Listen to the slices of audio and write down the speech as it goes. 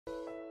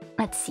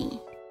Let's see.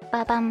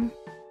 Ba-bum.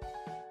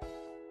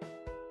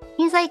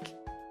 He's like...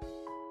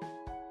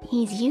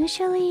 He's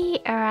usually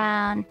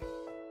around...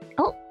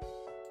 Oh!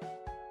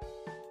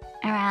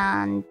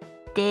 Around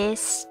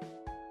this...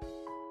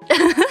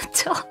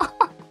 tall.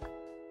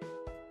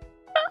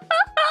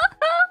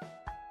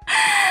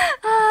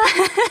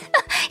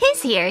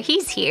 He's here,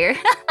 he's here.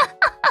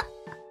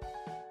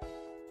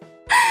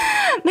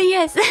 But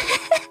yes.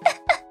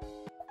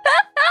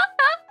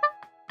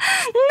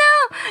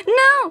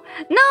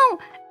 No!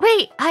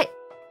 Wait,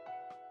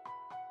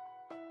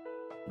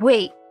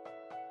 Wait.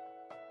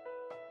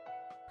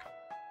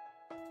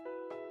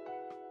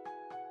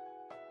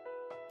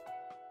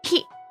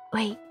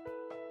 Wait.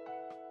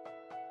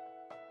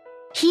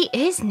 He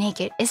is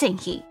naked,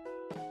 isn't he?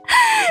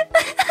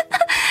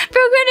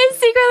 Brogan is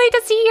secretly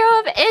the CEO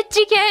of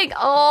Ecchi Gang.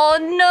 Oh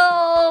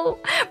no!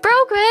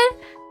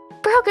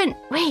 Brogan!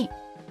 Wait,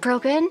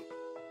 Brogan?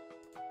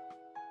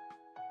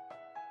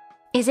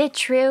 Is it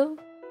true?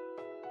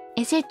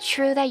 Is it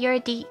true that you're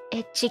the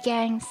Ecchi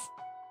Gang's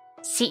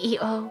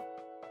CEO?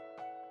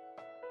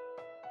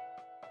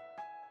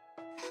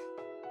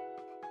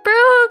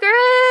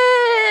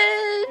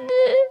 Brogan!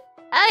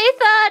 I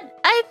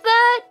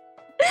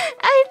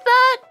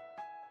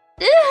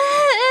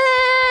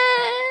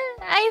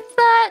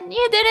thought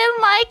you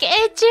didn't like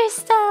edgy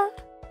stuff.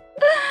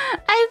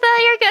 I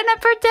thought you're gonna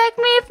protect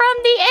me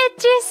from the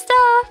edgy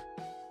stuff.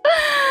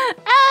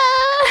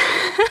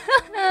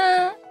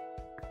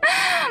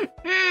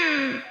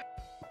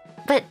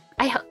 But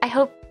I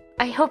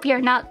hope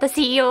you're not the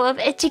CEO of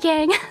Ecchi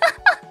Gang.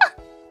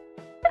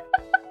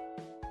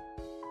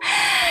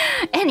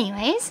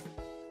 Anyways,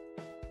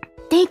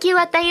 thank you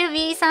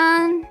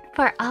Atayubi-san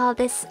for all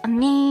this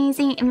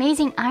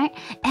amazing art,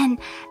 and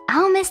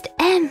Almist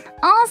M,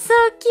 also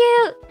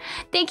cute.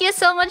 Thank you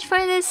so much for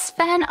this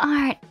fan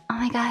art. Oh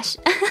my gosh.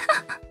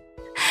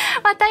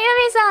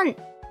 Watayubi-san,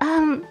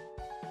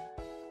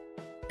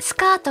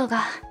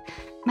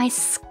 my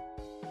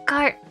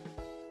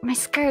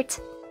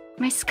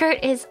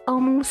skirt is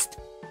almost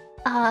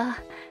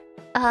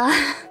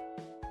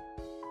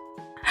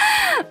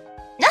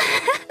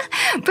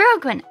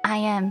broke when I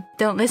am.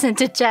 Don't listen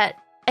to chat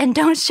and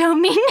don't show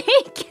me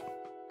naked.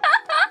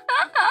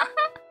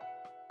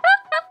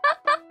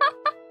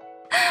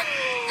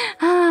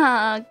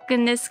 Oh,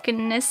 goodness.